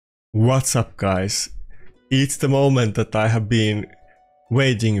What's up, guys? It's the moment that I have been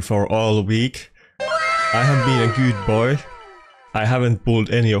waiting for all week. I have been a good boy. I haven't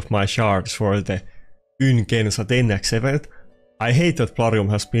pulled any of my shards for the Xenogenesis 10x event. I hate that Plarium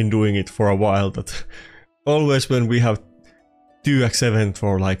has been doing it for a while, that always when we have 2x event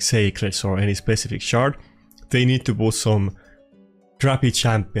for like sacreds or any specific shard, they need to put some crappy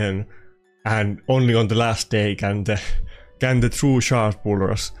champion, and only on the last day can the true shard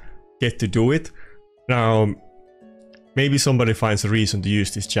pullers get to do it. Now, maybe somebody finds a reason to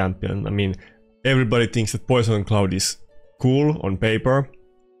use this champion. I mean, everybody thinks that Poison Cloud is cool on paper,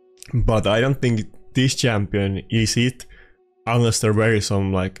 but I don't think this champion is it, unless there were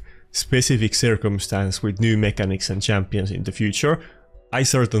some like specific circumstance with new mechanics and champions in the future. I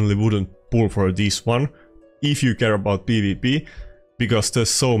certainly wouldn't pull for this one if you care about PvP, because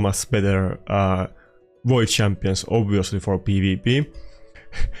there's so much better Void champions obviously for PvP.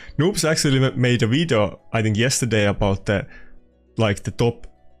 Noobs actually made a video, I think yesterday, about the top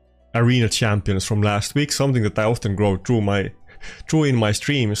arena champions from last week, something that I often go through in my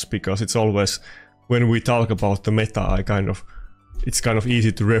streams, because it's always when we talk about the meta, it's kind of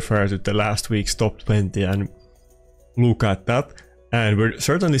easy to refer to the last week's top 20 and look at that. And we're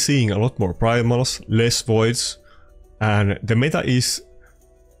certainly seeing a lot more primals, less voids, and the meta is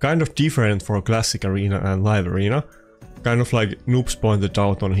kind of different for classic arena and live arena. Kind of like Noobs pointed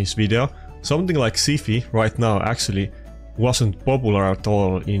out on his video, something like Siphi right now actually wasn't popular at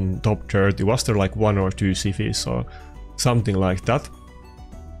all in top 30. Was there like 1 or 2 Siphis or something like that?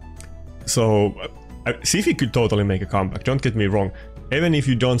 So Siphi could totally make a comeback, don't get me wrong. Even if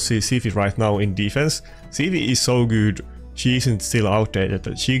you don't see Siphi right now in defense, Siphi is so good, she isn't still outdated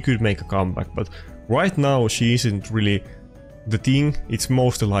that she could make a comeback. But right now she isn't really the thing. It's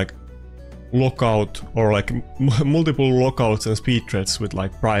mostly like lockout or like multiple lockouts and speed threats with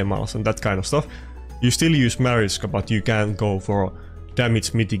like primals and that kind of stuff. You still use Mariska, but you can't go for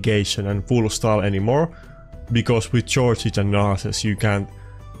damage mitigation and full stall anymore, because with Georgit and Narses you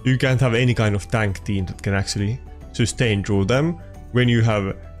can't have any kind of tank team that can actually sustain through them. When you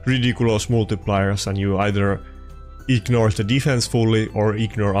have ridiculous multipliers and you either ignore the defense fully or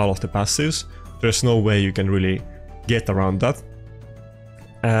ignore all of the passives, there's no way you can really get around that.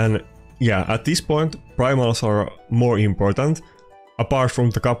 And yeah, at this point, primals are more important, apart from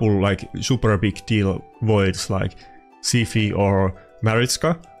the couple like super big deal voids like Siphi or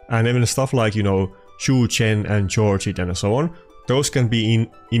Mariska, and even stuff like, you know, Shu Chen and Georgit and so on. Those can be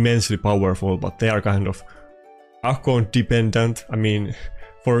immensely powerful, but they are kind of account dependent. I mean,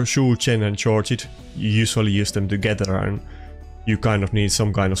 for Shu Chen and Georgit, you usually use them together and you kind of need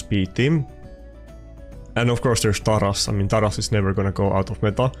some kind of speed team. And of course there's Taras. I mean, Taras is never gonna go out of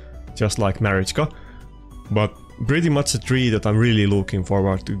meta, just like Mariska, but pretty much a tree that I'm really looking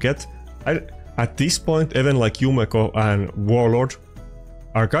forward to get. At this point, even like Yumeko and Warlord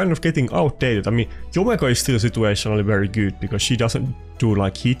are kind of getting outdated. I mean, Yumeko is still situationally very good because she doesn't do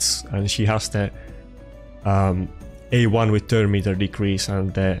like hits, and she has the A1 with turn meter decrease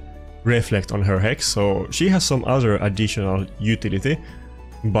and the reflect on her hex, so she has some other additional utility.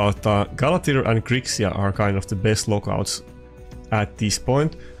 But Galatir and Grixia are kind of the best lockouts at this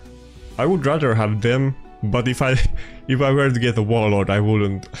point. I would rather have them, but if I were to get a Warlord, I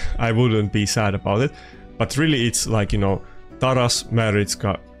wouldn't be sad about it. But really, it's like, you know, Taras,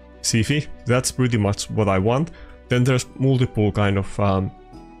 Mariska, Siphi. That's pretty much what I want. Then there's multiple kind of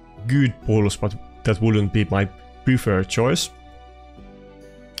good pulls, but that wouldn't be my preferred choice.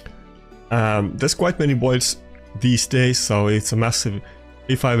 There's quite many voids these days, so it's a massive.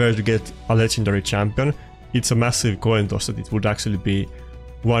 If I were to get a legendary champion, it's a massive coin toss that it would actually be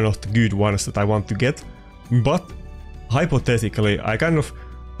one of the good ones that I want to get. But hypothetically, I kind of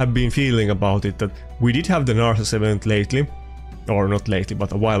have been feeling about it that we did have the Narses event lately, or not lately,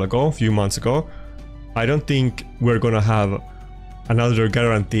 but a while ago, a few months ago. I don't think we're gonna have another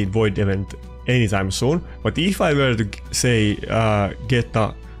guaranteed Void event anytime soon, but if I were to say get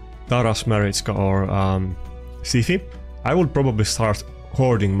the Taras, Mariska or Siphi, I would probably start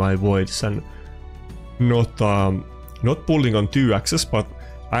hoarding my Voids and not pulling on 2 axes, but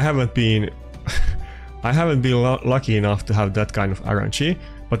I haven't been lucky enough to have that kind of RNG.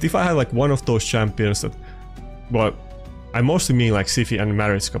 But if I had like one of those champions that, well, I mostly mean like Siphi and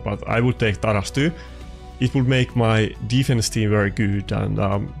Mariska, but I would take Taras too. It would make my defense team very good, and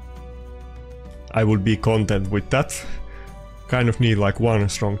I would be content with that. Kind of need like one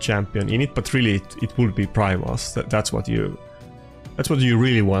strong champion in it, but really it would be primals. That's what you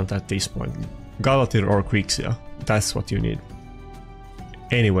really want at this point. Galatir or Grixia, that's what you need.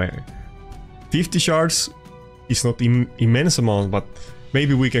 Anyway, 50 shards is not immense amount, but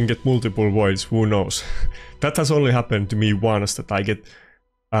maybe we can get multiple voids, who knows. That has only happened to me once, that I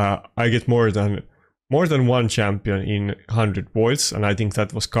get more than one champion in 100 voids, and I think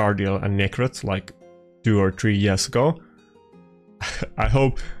that was Cardiel and Necrot like 2 or 3 years ago. I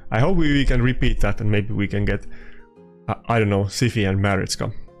hope we can repeat that, and maybe we can get I don't know, Siphi and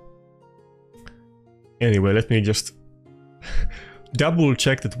Maritzka. Anyway, let me just double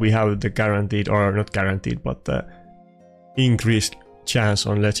check that we have the guaranteed, or not guaranteed, but the increased chance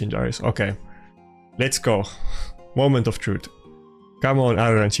on legendaries. Okay, let's go. Moment of truth. Come on,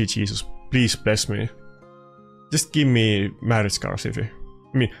 RNG Jesus, please bless me. Just give me Maritzka or Siphi.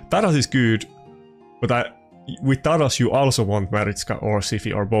 I mean, Taras is good, but with Taras you also want Maritzka or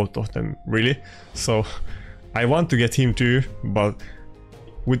Siphi or both of them, really. So I want to get him too, but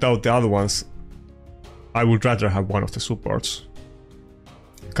without the other ones, I would rather have one of the supports.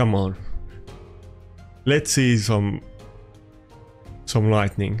 Come on. Let's see some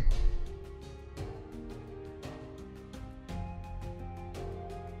lightning.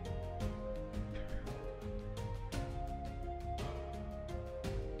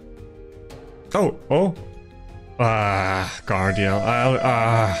 Oh. Guardian.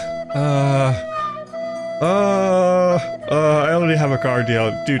 I already have a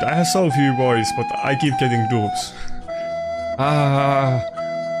Cardiel. Dude, I have so few boys, but I keep getting dupes.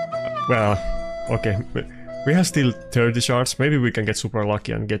 Well, okay. We have still 30 shards. Maybe we can get super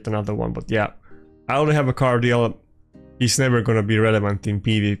lucky and get another one, but yeah. I already have a Cardiel. He's never gonna be relevant in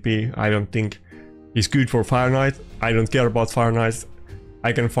PvP. I don't think he's good for Fire Knight. I don't care about Fire Knight.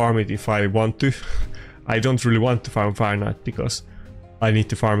 I can farm it if I want to. I don't really want to farm Fire Knight because I need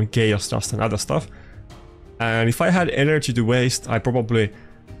to farm Chaos Dust and other stuff. And if I had energy to waste, I probably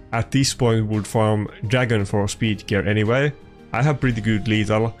at this point would farm Dragon for speed gear anyway. I have pretty good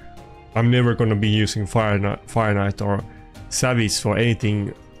lethal. I'm never gonna be using Fire Knight or Savage for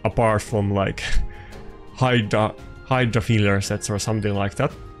anything apart from like Hydra filler sets or something like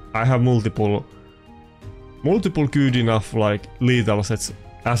that. I have multiple good enough like lethal sets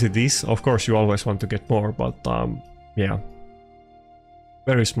as it is. Of course you always want to get more, but yeah.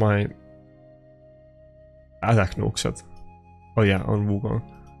 Where is my attack nuke set? Oh yeah, on Wukong.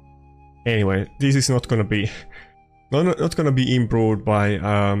 Anyway, this is not gonna be not gonna be improved by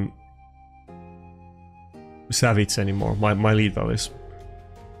Savage anymore. My lethal is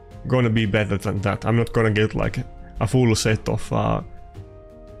gonna be better than that. I'm not gonna get like a full set of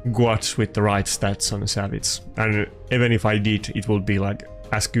Guards with the right stats on Savage, and even if I did, it would be like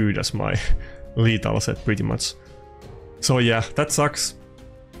as good as my lethal set pretty much. So yeah, that sucks,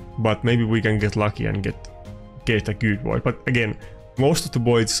 but maybe we can get lucky and get a good void. But again, most of the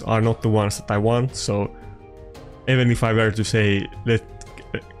voids are not the ones that I want, so even if I were to say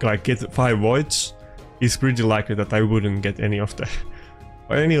get 5 voids, it's pretty likely that I wouldn't get any of the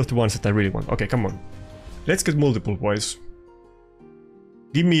ones that I really want. Okay, come on, let's get multiple voids.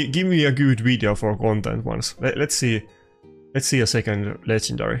 Give me a good video for content once. Let's see a second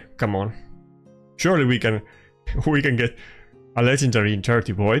legendary. Come on. Surely we can get a legendary in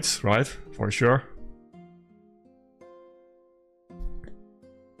 30 voids, right? For sure.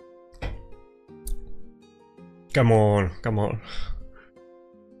 Come on, come on.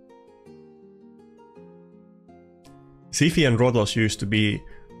 Siphi and Rotos used to be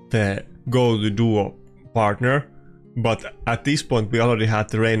the go-to duo partner, but at this point we already had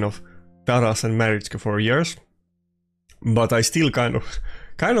the reign of Taras and Maritzka for years. But I still kind of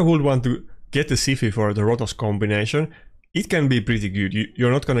would want to get the Siphi for the Rotos combination. It can be pretty good.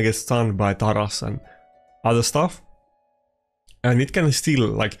 You're not gonna get stunned by Taras and other stuff. And it can still,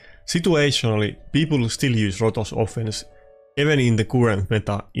 like, situationally, people still use Rotos offense, even in the current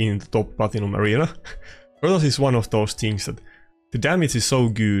meta in the top Platinum arena. Rotos is one of those things that the damage is so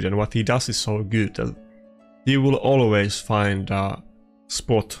good and what he does is so good that he will always find a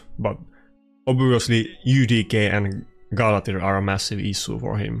spot, but obviously UDK and Galatir are a massive issue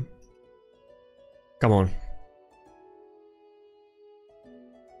for him. Come on.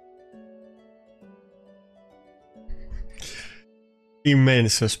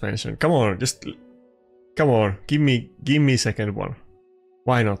 Immense suspension. Come on, just come on. Give me second one.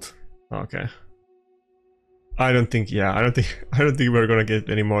 Why not? Okay. I don't think we're gonna get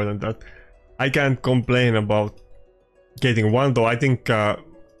any more than that. I can't complain about getting one though. I think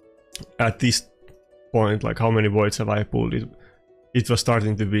at this point, like, how many voids have I pulled? It was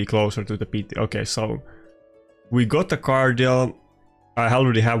starting to be closer to the PT. Okay, so we got a Cardiel. I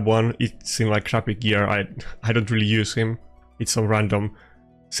already have one. It's in like crappy gear. I don't really use him. It's some random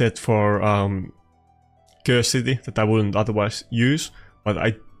set for Curse City that I wouldn't otherwise use. But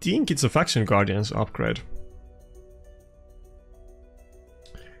I think it's a Faction Guardians upgrade.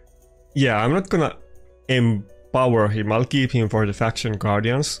 yeah, I'm not gonna empower him. I'll keep him for the faction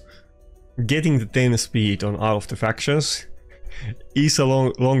guardians. Getting the 10 speed on all of the factions is a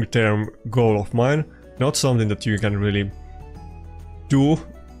long-term goal of mine. Not something that you can really do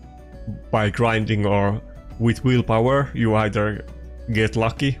by grinding or with willpower. You either get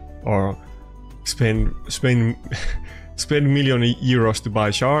lucky or spend million euros to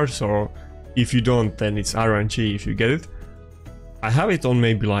buy shards, or if you don't, then it's RNG if you get it. I have it on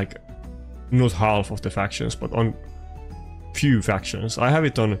maybe like not half of the factions, but on few factions. I have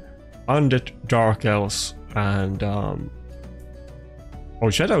it on Undead, Dark Elves, and oh,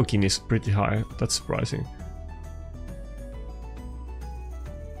 Shadowkin is pretty high. That's surprising.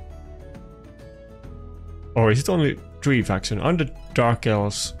 Or is it only 3 factions? Undead, Dark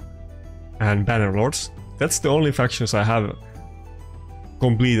Elves, and Bannerlords. That's the only factions I have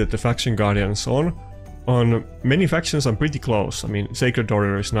completed the faction guardians on. On many factions I'm pretty close. I mean, Sacred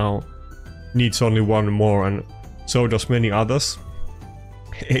Order is now needs only 1 more, and so does many others.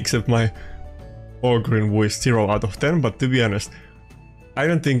 Except my Ogryn, who is 0 out of 10, but to be honest, I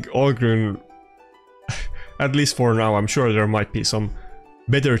don't think Ogryn, at least for now, I'm sure there might be some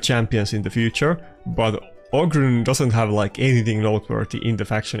better champions in the future, but Ogryn doesn't have like anything noteworthy in the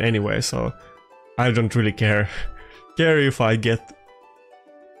faction anyway, so I don't really care if I get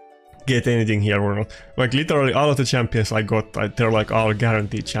anything here or not. Like literally all of the champions I got, they're like all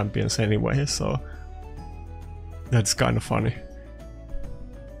guaranteed champions anyway, so that's kind of funny.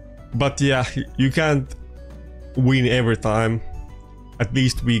 But yeah, you can't win every time. At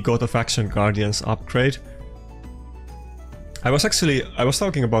least we got a faction guardians upgrade. I was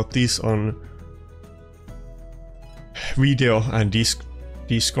talking about this on video and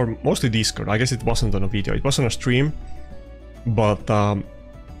Discord, mostly Discord. I guess it wasn't on a video, it was on a stream. But I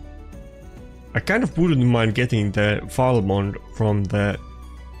kind of wouldn't mind getting the Falmond from the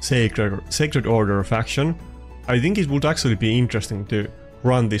Sacred Order faction. I think it would actually be interesting to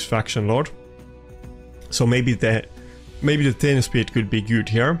run this faction lord. So maybe the 10 speed could be good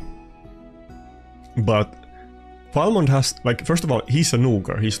here. But Falmond has, like, first of all, he's a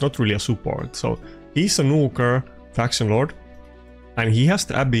nuker, he's not really a support. So he's a nuker faction lord, and he has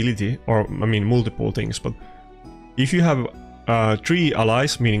the ability, or I mean multiple things, but if you have 3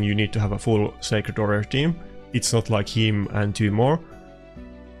 allies, meaning you need to have a full Sacred Order team, it's not like him and 2 more.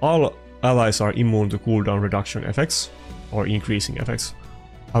 All allies are immune to cooldown reduction effects, or increasing effects,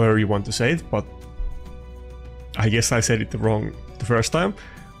 however you want to say it, but I guess I said it wrong the first time.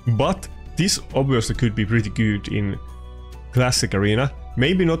 But this obviously could be pretty good in Classic Arena.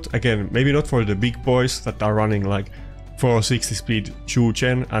 Maybe not, again, maybe not for the big boys that are running like 460 speed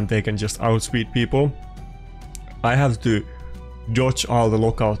 2-gen and they can just outspeed people. I have to dodge all the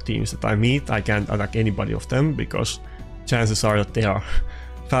lockout teams that I meet. I can't attack anybody of them because chances are that they are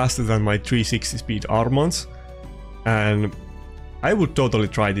faster than my 360 speed Armons. And I would totally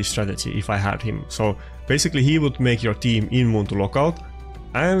try this strategy if I had him. So basically he would make your team immune to lockout,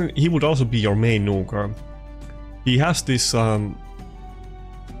 and he would also be your main nuker. He has this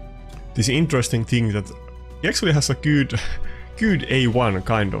this interesting thing that he actually has a good A1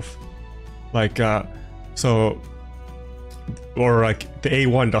 kind of. Like or like the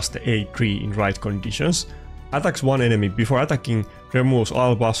A1 does the A3 in right conditions. Attacks one enemy before attacking, removes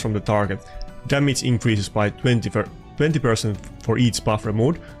all buffs from the target. Damage increases by 20% for each buff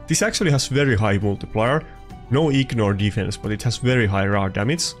removed. This actually has very high multiplier. No ignore defense, but it has very high raw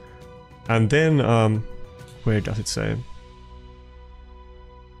damage. And then, where does it say?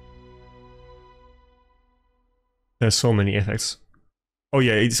 There's so many effects. Oh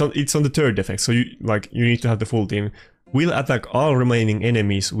yeah, it's on the 3rd effect, so you need to have the full team. Will attack all remaining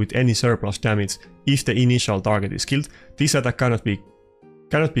enemies with any surplus damage if the initial target is killed. This attack cannot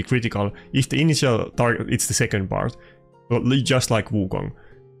be critical if the initial target, it's the second part, just like Wukong.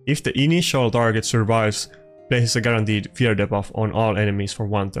 If the initial target survives, places a guaranteed fear debuff on all enemies for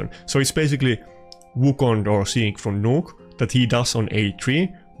 1 turn. So it's basically Wukong or Scenic from Nuke that he does on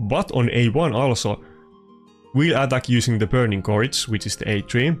A3, but on A1 also will attack using the Burning Courage, which is the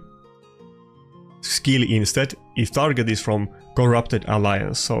A3 skill instead, if target is from Corrupted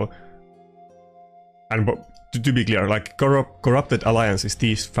Alliance. So, and to be clear, like Corrupted Alliance is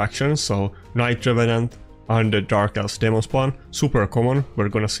these factions, so Night Revenant, Undead, Dark Elves, Demon Spawn, super common, we're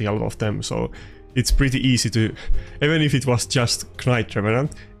gonna see a lot of them, so it's pretty easy to, even if it was just Night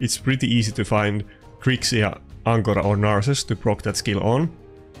Revenant, it's pretty easy to find Grixia, Angora or Narses to proc that skill on.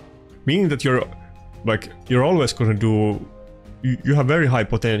 Meaning that you're always gonna do, you have very high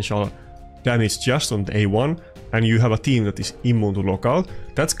potential damage just on the A1, and you have a team that is immune to lockout.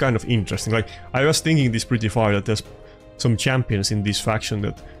 That's kind of interesting. Like, I was thinking this pretty far, that there's some champions in this faction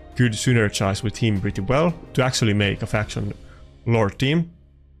that could synergize with him pretty well to actually make a faction lord team.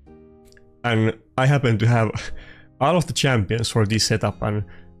 And I happen to have all of the champions for this setup, and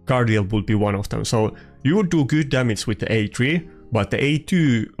Cardiel would be one of them. So you would do good damage with the A3, but the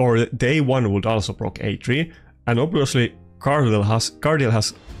A2 or the A1 would also proc A3, and obviously Cardiel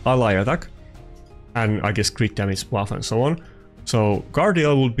has ally attack, and I guess crit damage buff and so on. So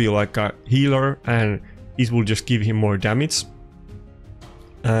Cardiel would be like a healer, and it will just give him more damage.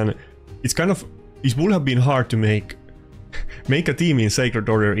 And it's kind of, it would have been hard to make a team in Sacred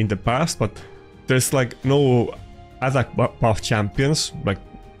Order in the past, but there's like no attack buff champions. Like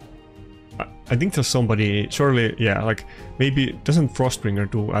I think there's somebody, surely, yeah, like maybe doesn't Frostbringer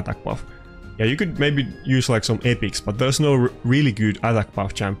do attack buff? Yeah, you could maybe use like some epics, but there's no really good attack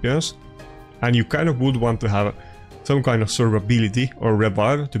buff champions, and you kind of would want to have some kind of survivability or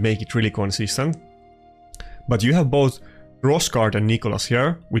revive to make it really consistent. But you have both Rosgard and Nicholas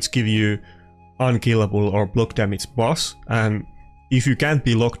here, which give you unkillable or block damage buffs, and if you can't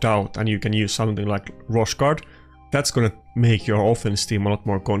be locked out and you can use something like Rosgard, that's gonna make your offense team a lot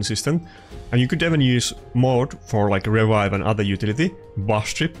more consistent. And you could even use Maud for like revive and other utility. Buff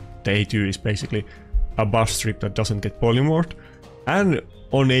strip, the A2 is basically a buff strip that doesn't get polymorphed, and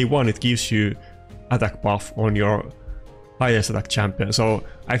on A1 it gives you attack buff on your highest attack champion. So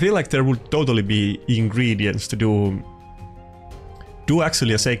I feel like there would totally be ingredients to do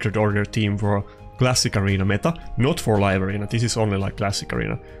actually a Sacred Order team for Classic Arena meta, not for Live Arena. This is only like Classic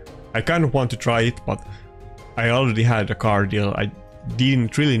Arena. I kind of want to try it, but I already had a Cardiel. I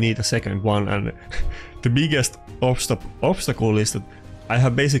didn't really need a second one, and the biggest obstacle is that I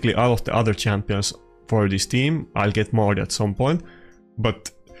have basically all of the other champions for this team. I'll get more at some point,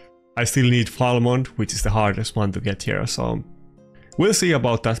 but I still need Falmond, which is the hardest one to get here, so we'll see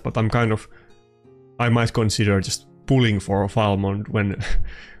about that. But I might consider just pulling for Falmond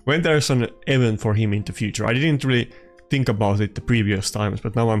when there's an event for him in the future. I didn't really think about it the previous times,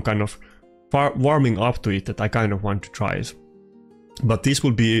 but now I'm kind of warming up to it, that I kind of want to try it. But this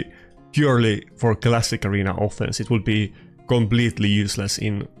will be purely for Classic Arena offense. It will be completely useless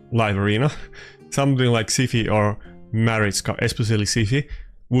in Live Arena. Something like Siphi or Maritzka, especially Siphi,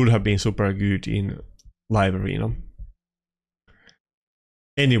 would have been super good in Live Arena.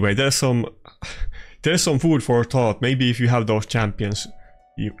 Anyway, there's some food for thought. Maybe if you have those champions,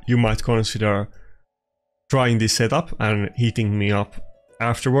 you might consider trying this setup and hitting me up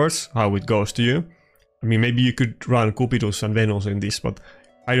afterwards, how it goes to you. I mean, maybe you could run Cupidus and Venus in this, but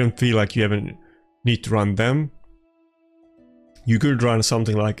I don't feel like you even need to run them. You could run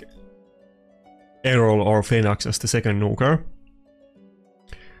something like Errol or Phoenix as the second nuker,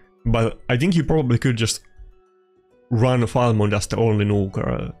 but I think you probably could just run Falmond as the only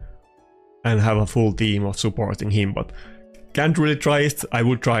nuker and have a full team of supporting him, but can't really try it. I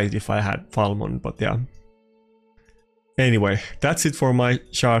would try it if I had Falmond, but yeah. Anyway, that's it for my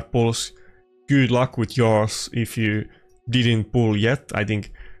shard pulls. Good luck with yours if you didn't pull yet. I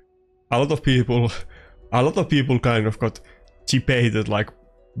think a lot of people kind of got chipated like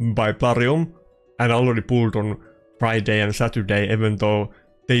by Plarium and already pulled on Friday and Saturday, even though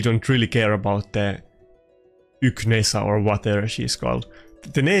they don't really care about the Uknesa or whatever she's called.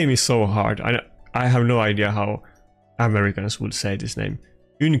 The name is so hard. I have no idea how Americans would say this name.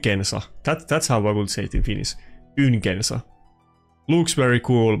 Unkensa. That's how I would say it in Finnish. Unkensa. Looks very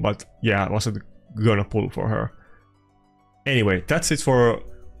cool, but yeah, I wasn't gonna pull for her. Anyway, that's it for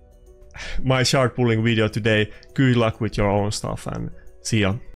my shard pulling video today. Good luck with your own stuff and see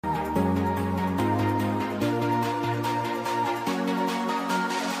ya.